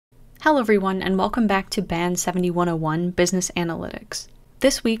Hello everyone, and welcome back to Band 7101 Business Analytics.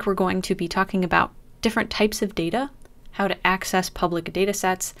 This week we're going to be talking about different types of data, how to access public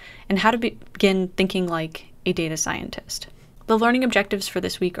datasets, and how to begin thinking like a data scientist. The learning objectives for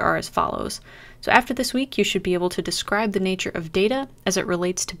this week are as follows. So after this week, you should be able to describe the nature of data as it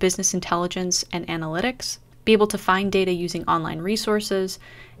relates to business intelligence and analytics, be able to find data using online resources,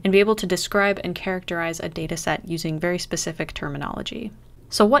 and be able to describe and characterize a dataset using very specific terminology.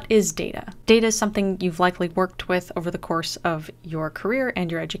 So what is data? Data is something you've likely worked with over the course of your career and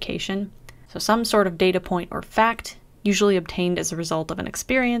your education. So some sort of data point or fact, usually obtained as a result of an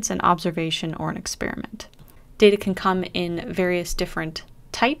experience, an observation, or an experiment. Data can come in various different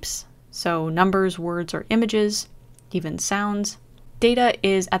types, so numbers, words, or images, even sounds. Data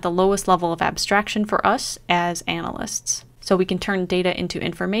is at the lowest level of abstraction for us as analysts. So we can turn data into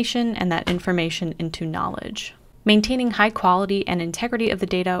information and that information into knowledge. Maintaining high quality and integrity of the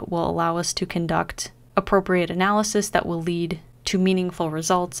data will allow us to conduct appropriate analysis that will lead to meaningful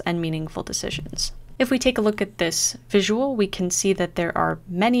results and meaningful decisions. If we take a look at this visual, we can see that there are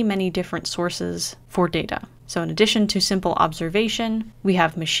many different sources for data. So in addition to simple observation, we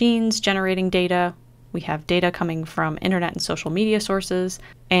have machines generating data, we have data coming from internet and social media sources,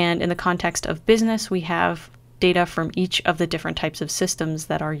 and in the context of business, we have data from each of the different types of systems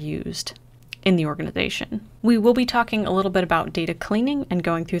that are used in the organization. We will be talking a little bit about data cleaning and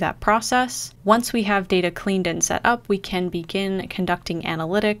going through that process. Once we have data cleaned and set up, we can begin conducting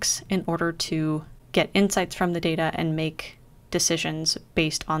analytics in order to get insights from the data and make decisions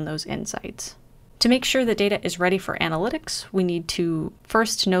based on those insights. To make sure the data is ready for analytics, we need to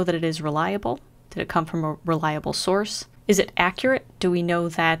first know that it is reliable. Did it come from a reliable source? Is it accurate? Do we know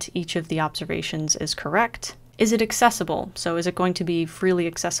that each of the observations is correct? Is it accessible? So is it going to be freely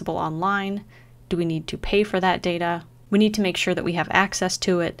accessible online? Do we need to pay for that data? We need to make sure that we have access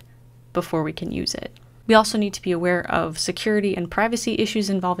to it before we can use it. We also need to be aware of security and privacy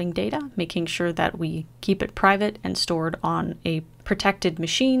issues involving data, making sure that we keep it private and stored on a protected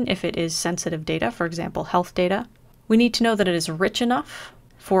machine if it is sensitive data, for example, health data. We need to know that it is rich enough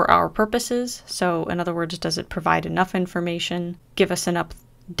for our purposes. So in other words, does it provide enough information, give us enough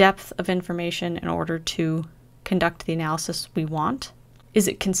depth of information in order to conduct the analysis we want? Is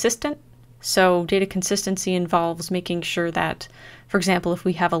it consistent? So data consistency involves making sure that, for example, if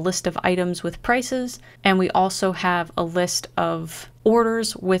we have a list of items with prices and we also have a list of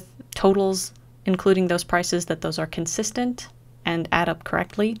orders with totals, including those prices, that those are consistent and add up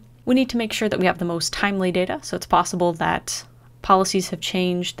correctly. We need to make sure that we have the most timely data. So it's possible that policies have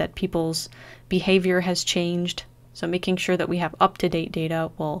changed, that people's behavior has changed. So making sure that we have up-to-date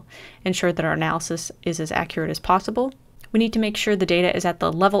data will ensure that our analysis is as accurate as possible. We need to make sure the data is at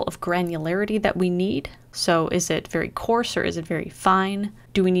the level of granularity that we need. So is it very coarse or is it very fine?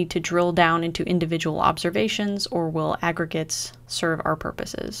 Do we need to drill down into individual observations, or will aggregates serve our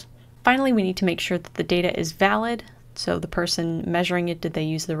purposes? Finally, we need to make sure that the data is valid. So the person measuring it, did they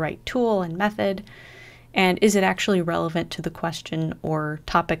use the right tool and method? And is it actually relevant to the question or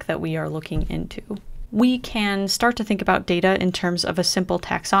topic that we are looking into? We can start to think about data in terms of a simple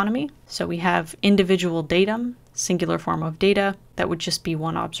taxonomy. So we have individual datum, singular form of data, that would just be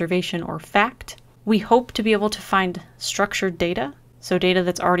one observation or fact. We hope to be able to find structured data, so data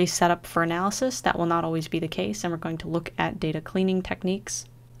that's already set up for analysis. That will not always be the case, and we're going to look at data cleaning techniques.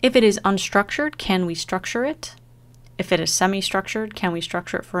 If it is unstructured, can we structure it? If it is semi-structured, can we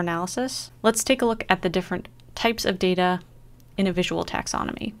structure it for analysis? Let's take a look at the different types of data in a visual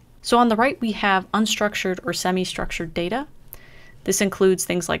taxonomy. So on the right, we have unstructured or semi-structured data. This includes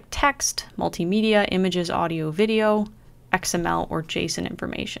things like text, multimedia, images, audio, video, XML, or JSON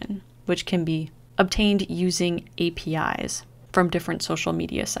information, which can be obtained using APIs from different social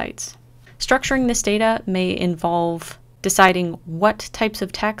media sites. Structuring this data may involve deciding what types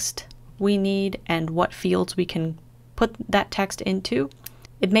of text we need and what fields we can put that text into.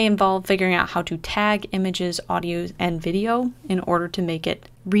 It may involve figuring out how to tag images, audio, and video in order to make it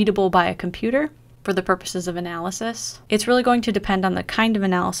readable by a computer for the purposes of analysis. It's really going to depend on the kind of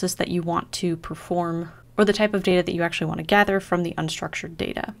analysis that you want to perform or the type of data that you actually want to gather from the unstructured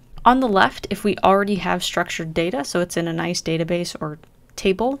data. On the left, if we already have structured data, so it's in a nice database or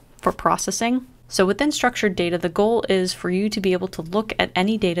table for processing. So within structured data, the goal is for you to be able to look at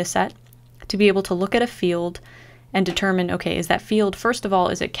any data set, to be able to look at a field and determine, okay, is that field, first of all,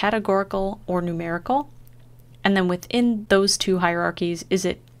 is it categorical or numerical? And then within those two hierarchies, is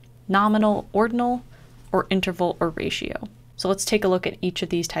it nominal, ordinal, or interval or ratio? So let's take a look at each of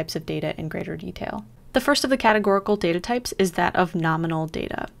these types of data in greater detail. The first of the categorical data types is that of nominal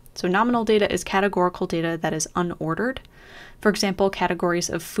data. So nominal data is categorical data that is unordered. For example, categories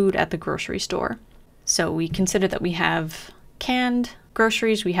of food at the grocery store. So we consider that we have canned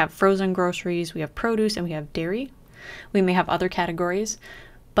groceries, we have frozen groceries, we have produce, and we have dairy. We may have other categories,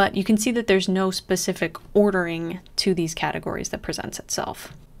 but you can see that there's no specific ordering to these categories that presents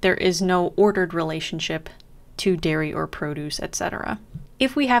itself. There is no ordered relationship to dairy or produce, etc.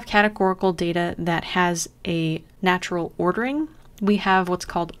 If we have categorical data that has a natural ordering, we have what's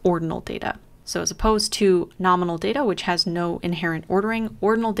called ordinal data. So as opposed to nominal data, which has no inherent ordering,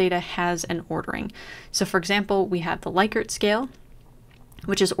 ordinal data has an ordering. So for example, we have the Likert scale,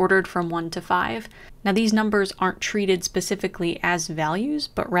 which is ordered from 1 to 5. Now these numbers aren't treated specifically as values,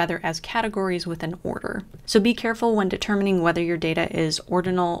 but rather as categories with an order. So be careful when determining whether your data is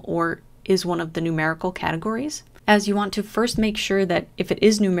ordinal or is one of the numerical categories, as you want to first make sure that if it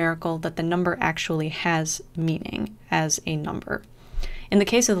is numerical, that the number actually has meaning as a number. In the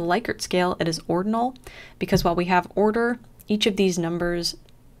case of the Likert scale, it is ordinal because while we have order, each of these numbers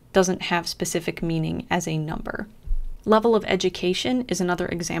doesn't have specific meaning as a number. Level of education is another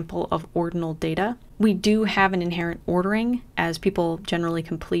example of ordinal data. We do have an inherent ordering as people generally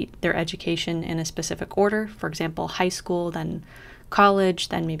complete their education in a specific order. For example, high school, then college,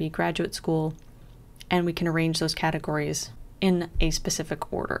 then maybe graduate school, and we can arrange those categories in a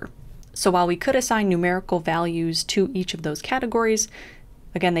specific order. So while we could assign numerical values to each of those categories,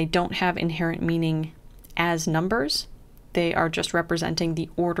 again, they don't have inherent meaning as numbers. They are just representing the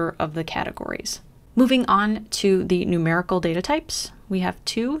order of the categories. Moving on to the numerical data types, we have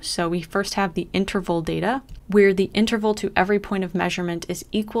two. So we first have the interval data, where the interval to every point of measurement is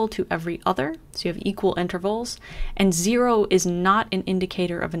equal to every other. So you have equal intervals, and 0 is not an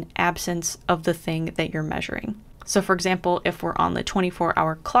indicator of an absence of the thing that you're measuring. So for example, if we're on the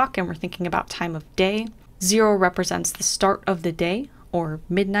 24-hour clock and we're thinking about time of day, 0 represents the start of the day, or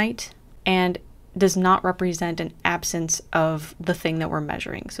midnight, and does not represent an absence of the thing that we're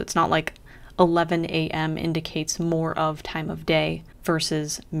measuring. So it's not like 11 a.m. indicates more of time of day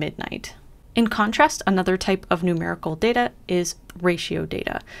versus midnight. In contrast, another type of numerical data is ratio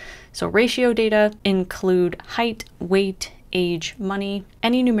data. So ratio data include height, weight, age, money,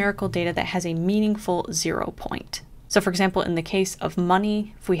 any numerical data that has a meaningful 0 point. So for example, in the case of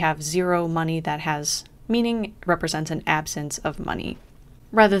money, if we have 0 money that has meaning, it represents an absence of money,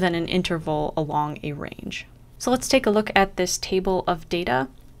 rather than an interval along a range. So let's take a look at this table of data.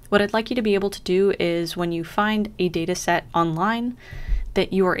 What I'd like you to be able to do is when you find a data set online,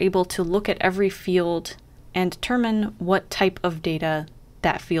 that you are able to look at every field and determine what type of data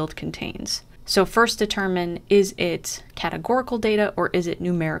that field contains. So first determine, is it categorical data or is it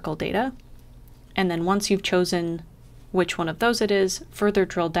numerical data? And then once you've chosen which one of those it is, further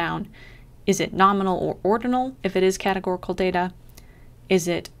drill down. Is it nominal or ordinal if it is categorical data? Is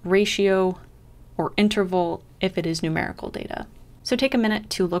it ratio or interval if it is numerical data? So take a minute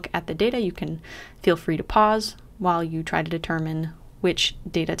to look at the data. You can feel free to pause while you try to determine which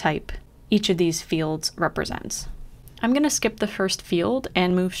data type each of these fields represents. I'm going to skip the first field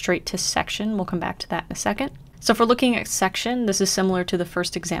and move straight to section. We'll come back to that in a second. So if we're looking at section, this is similar to the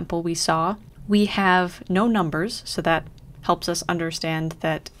first example we saw. We have no numbers, so that helps us understand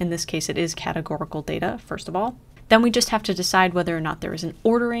that in this case it is categorical data, first of all. Then we just have to decide whether or not there is an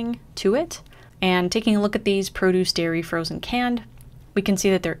ordering to it. And taking a look at these, produce, dairy, frozen, canned, we can see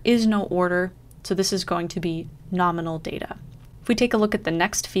that there is no order, so this is going to be nominal data. If we take a look at the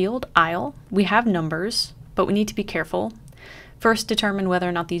next field, aisle, we have numbers, but we need to be careful. First, determine whether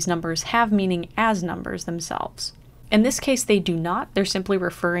or not these numbers have meaning as numbers themselves. In this case, they do not. They're simply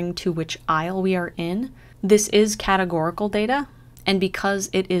referring to which aisle we are in. This is categorical data, and because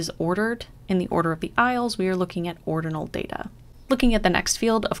it is ordered in the order of the aisles, we are looking at ordinal data. Looking at the next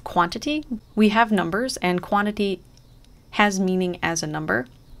field of quantity, we have numbers, and quantity has meaning as a number.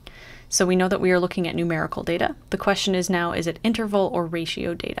 So we know that we are looking at numerical data. The question is now, is it interval or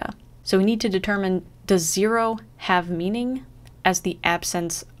ratio data? So we need to determine, does 0 have meaning as the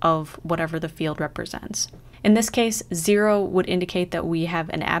absence of whatever the field represents? In this case, 0 would indicate that we have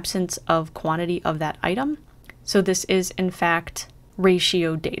an absence of quantity of that item. So this is in fact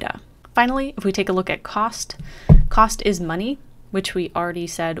ratio data. Finally, if we take a look at cost, cost is money, which we already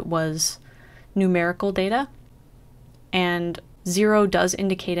said was numerical data. And 0 does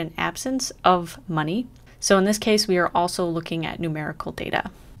indicate an absence of money. So in this case, we are also looking at numerical data.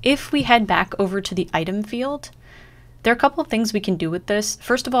 If we head back over to the item field, there are a couple of things we can do with this.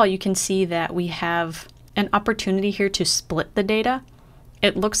 First of all, you can see that we have an opportunity here to split the data.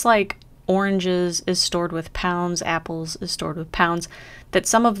 It looks like oranges is stored with pounds, apples is stored with pounds, that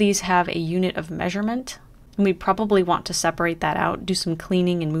some of these have a unit of measurement, and we probably want to separate that out, do some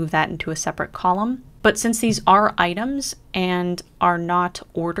cleaning and move that into a separate column. But since these are items and are not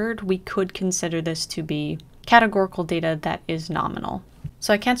ordered, we could consider this to be categorical data that is nominal.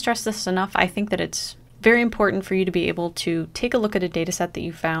 So I can't stress this enough. I think that it's very important for you to be able to take a look at a data set that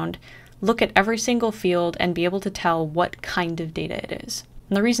you found, look at every single field, and be able to tell what kind of data it is.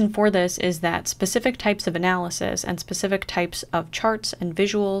 And the reason for this is that specific types of analysis and specific types of charts and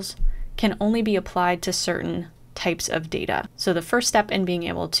visuals can only be applied to certain types of data. So the first step in being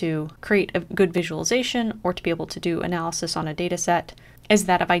able to create a good visualization or to be able to do analysis on a data set is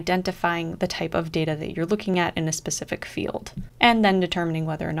that of identifying the type of data that you're looking at in a specific field, and then determining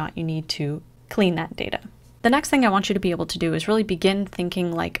whether or not you need to clean that data. The next thing I want you to be able to do is really begin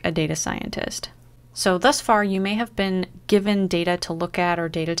thinking like a data scientist. So thus far, you may have been given data to look at or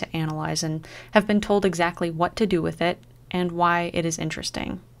data to analyze and have been told exactly what to do with it and why it is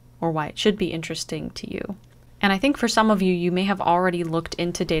interesting, or why it should be interesting to you. And I think for some of you, you may have already looked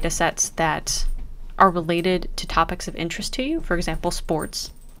into data sets that are related to topics of interest to you, for example,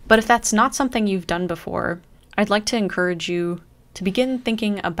 sports. But if that's not something you've done before, I'd like to encourage you to begin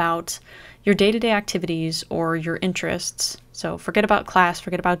thinking about your day-to-day activities or your interests. So forget about class,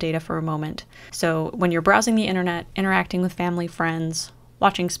 forget about data for a moment. So when you're browsing the internet, interacting with family, friends,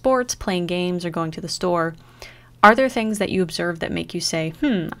 watching sports, playing games, or going to the store, are there things that you observe that make you say,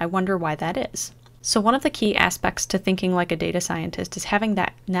 I wonder why that is? So one of the key aspects to thinking like a data scientist is having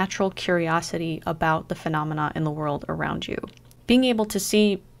that natural curiosity about the phenomena in the world around you. Being able to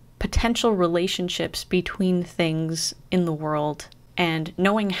see potential relationships between things in the world and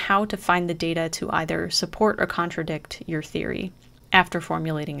knowing how to find the data to either support or contradict your theory after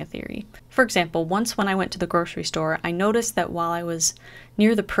formulating a theory. For example, once when I went to the grocery store, I noticed that while I was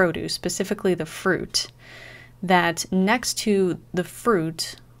near the produce, specifically the fruit, that next to the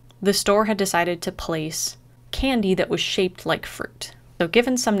fruit, the store had decided to place candy that was shaped like fruit. So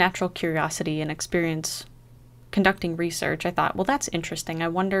given some natural curiosity and experience conducting research, I thought, well, that's interesting. I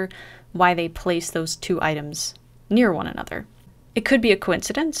wonder why they placed those two items near one another. It could be a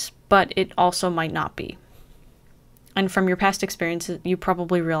coincidence, but it also might not be. And from your past experiences, you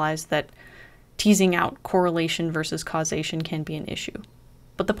probably realize that teasing out correlation versus causation can be an issue.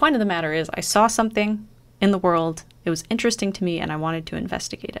 But the point of the matter is, I saw something in the world, it was interesting to me, and I wanted to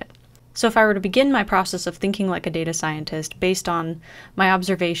investigate it. So if I were to begin my process of thinking like a data scientist based on my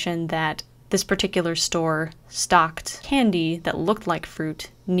observation that this particular store stocked candy that looked like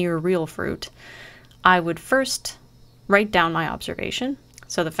fruit near real fruit, I would first write down my observation.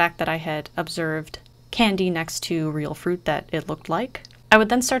 So the fact that I had observed candy next to real fruit that it looked like. I would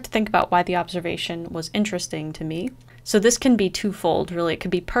then start to think about why the observation was interesting to me. So this can be twofold, really. It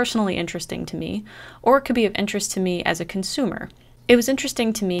could be personally interesting to me, or it could be of interest to me as a consumer. It was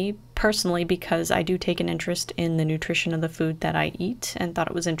interesting to me personally because I do take an interest in the nutrition of the food that I eat, and thought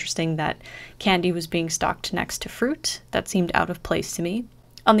it was interesting that candy was being stocked next to fruit. That seemed out of place to me.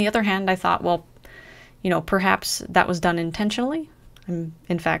 On the other hand, I thought, well, perhaps that was done intentionally. I'm,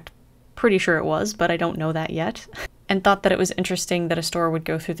 in fact, pretty sure it was, but I don't know that yet. And thought that it was interesting that a store would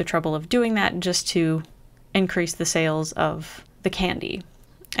go through the trouble of doing that just to increase the sales of the candy.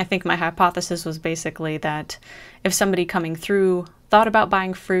 I think my hypothesis was basically that if somebody coming through thought about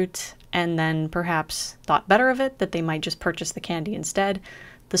buying fruit and then perhaps thought better of it, that they might just purchase the candy instead,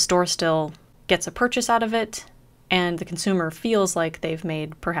 the store still gets a purchase out of it, and the consumer feels like they've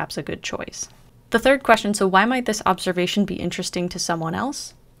made perhaps a good choice. The third question, so why might this observation be interesting to someone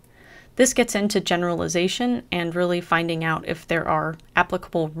else? This gets into generalization and really finding out if there are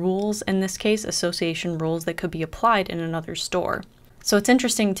applicable rules, in this case, association rules that could be applied in another store. So it's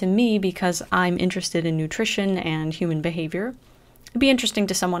interesting to me because I'm interested in nutrition and human behavior. It'd be interesting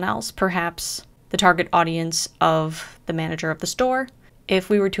to someone else, perhaps the target audience of the manager of the store. If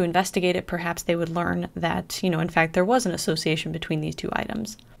we were to investigate it, perhaps they would learn that, in fact, there was an association between these two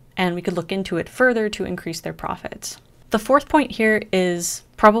items. And we could look into it further to increase their profits. The fourth point here is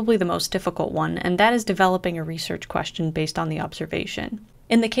probably the most difficult one, and that is developing a research question based on the observation.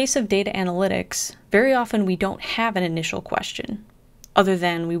 In the case of data analytics, very often we don't have an initial question, other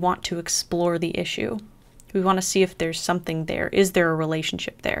than we want to explore the issue. We want to see if there's something there. Is there a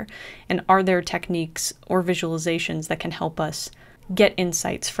relationship there? And are there techniques or visualizations that can help us get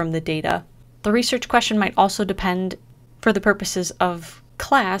insights from the data? The research question might also depend, for the purposes of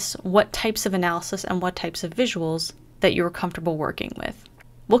class, what types of analysis and what types of visuals that you're comfortable working with.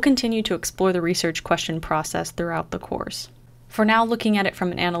 We'll continue to explore the research question process throughout the course. For now, looking at it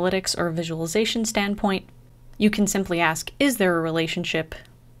from an analytics or visualization standpoint, you can simply ask, is there a relationship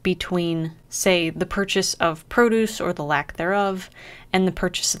between, say, the purchase of produce or the lack thereof, and the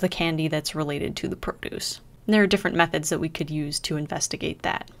purchase of the candy that's related to the produce? And there are different methods that we could use to investigate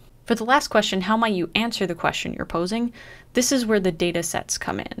that. For the last question, how might you answer the question you're posing? This is where the data sets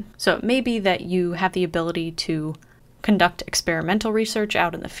come in. So it may be that you have the ability to conduct experimental research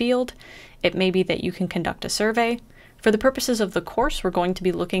out in the field. It may be that you can conduct a survey. For the purposes of the course, we're going to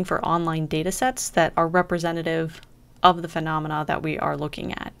be looking for online data sets that are representative of the phenomena that we are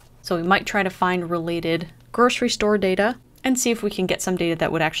looking at. So we might try to find related grocery store data and see if we can get some data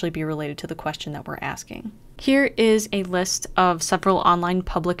that would actually be related to the question that we're asking. Here is a list of several online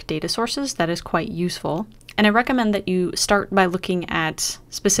public data sources that is quite useful. And I recommend that you start by looking at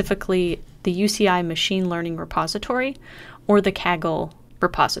specifically the UCI Machine Learning Repository or the Kaggle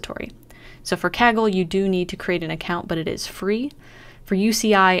repository. So for Kaggle, you do need to create an account, but it is free. For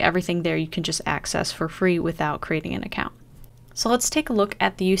UCI, everything there you can just access for free without creating an account. So let's take a look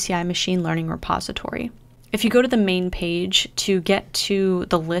at the UCI Machine Learning Repository. If you go to the main page to get to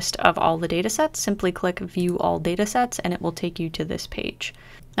the list of all the datasets, simply click View All Datasets and it will take you to this page.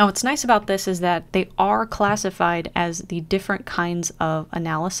 Now what's nice about this is that they are classified as the different kinds of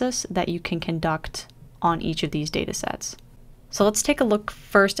analysis that you can conduct on each of these datasets. So let's take a look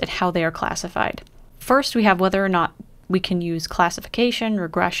first at how they are classified. First, we have whether or not we can use classification,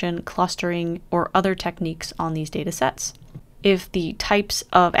 regression, clustering, or other techniques on these datasets. If the types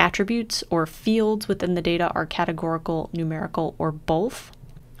of attributes or fields within the data are categorical, numerical, or both.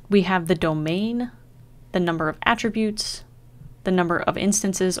 We have the domain, the number of attributes, the number of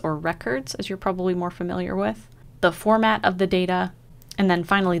instances or records, as you're probably more familiar with, the format of the data, and then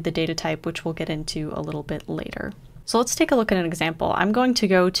finally the data type, which we'll get into a little bit later. So let's take a look at an example. I'm going to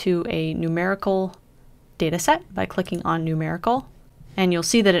go to a numerical dataset by clicking on numerical, and you'll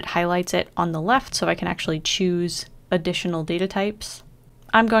see that it highlights it on the left, so I can actually choose additional data types.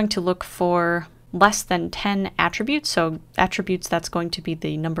 I'm going to look for less than 10 attributes. So attributes, that's going to be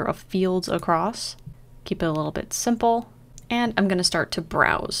the number of fields across. Keep it a little bit simple. And I'm going to start to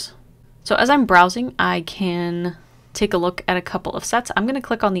browse. So as I'm browsing, I can take a look at a couple of sets. I'm going to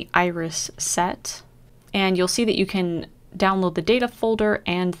click on the iris set, and you'll see that you can download the data folder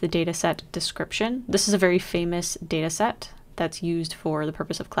and the dataset description. This is a very famous dataset that's used for the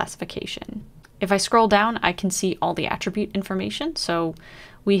purpose of classification. If I scroll down, I can see all the attribute information. So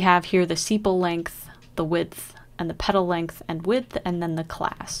we have here the sepal length, the width, and the petal length and width, and then the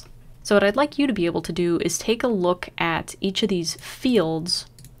class. So what I'd like you to be able to do is take a look at each of these fields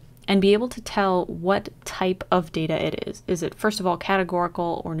and be able to tell what type of data it is. Is it, first of all,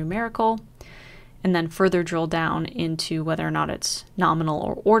 categorical or numerical? And then further drill down into whether or not it's nominal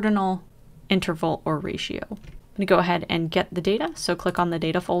or ordinal, interval, or ratio. I'm going to go ahead and get the data. So click on the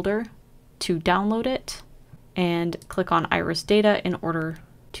data folder to download it, and click on Iris Data in order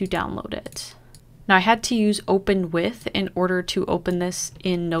to download it. Now I had to use Open With in order to open this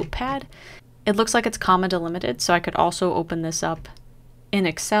in Notepad. It looks like it's comma delimited, so I could also open this up in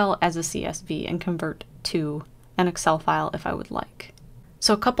Excel as a CSV and convert to an Excel file if I would like.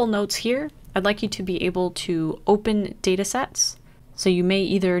 So a couple notes here. I'd like you to be able to open datasets. So you may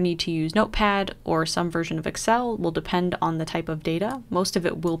either need to use Notepad or some version of Excel, will depend on the type of data. Most of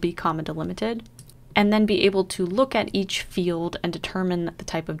it will be comma delimited. And then be able to look at each field and determine the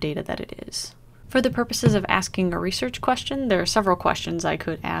type of data that it is. For the purposes of asking a research question, there are several questions I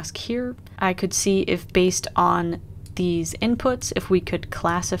could ask here. I could see if based on these inputs, if we could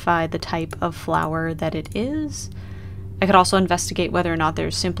classify the type of flower that it is. I could also investigate whether or not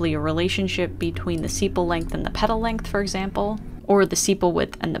there's simply a relationship between the sepal length and the petal length, for example, or the sepal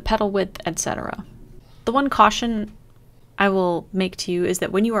width and the petal width, etc. The one caution I will make to you is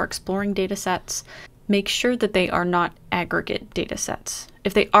that when you are exploring datasets, make sure that they are not aggregate datasets.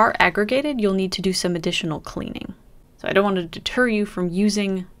 If they are aggregated, you'll need to do some additional cleaning. So I don't want to deter you from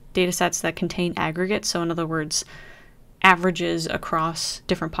using datasets that contain aggregates, so in other words, averages across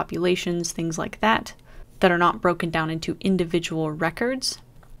different populations, things like that are not broken down into individual records,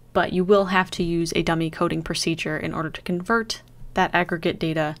 but you will have to use a dummy coding procedure in order to convert that aggregate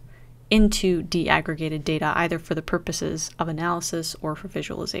data into deaggregated data, either for the purposes of analysis or for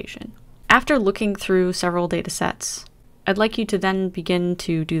visualization. After looking through several data sets, I'd like you to then begin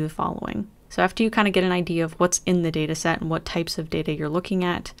to do the following. So after you kind of get an idea of what's in the data set and what types of data you're looking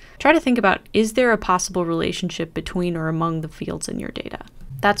at, try to think about, is there a possible relationship between or among the fields in your data?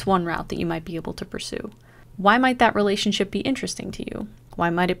 That's one route that you might be able to pursue. Why might that relationship be interesting to you? Why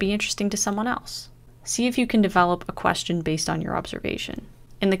might it be interesting to someone else? See if you can develop a question based on your observation.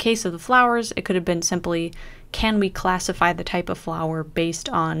 In the case of the flowers, it could have been simply, can we classify the type of flower based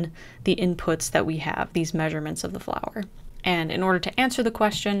on the inputs that we have, these measurements of the flower? And in order to answer the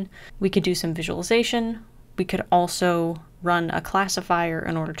question, we could do some visualization. We could also run a classifier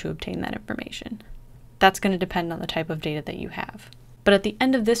in order to obtain that information. That's going to depend on the type of data that you have. But at the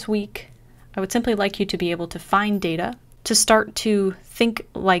end of this week, I would simply like you to be able to find data, to start to think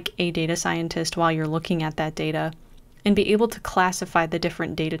like a data scientist while you're looking at that data, and be able to classify the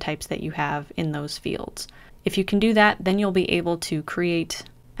different data types that you have in those fields. If you can do that, then you'll be able to create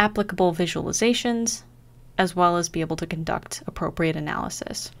applicable visualizations, as well as be able to conduct appropriate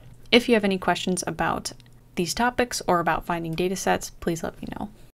analysis. If you have any questions about these topics or about finding data sets, please let me know.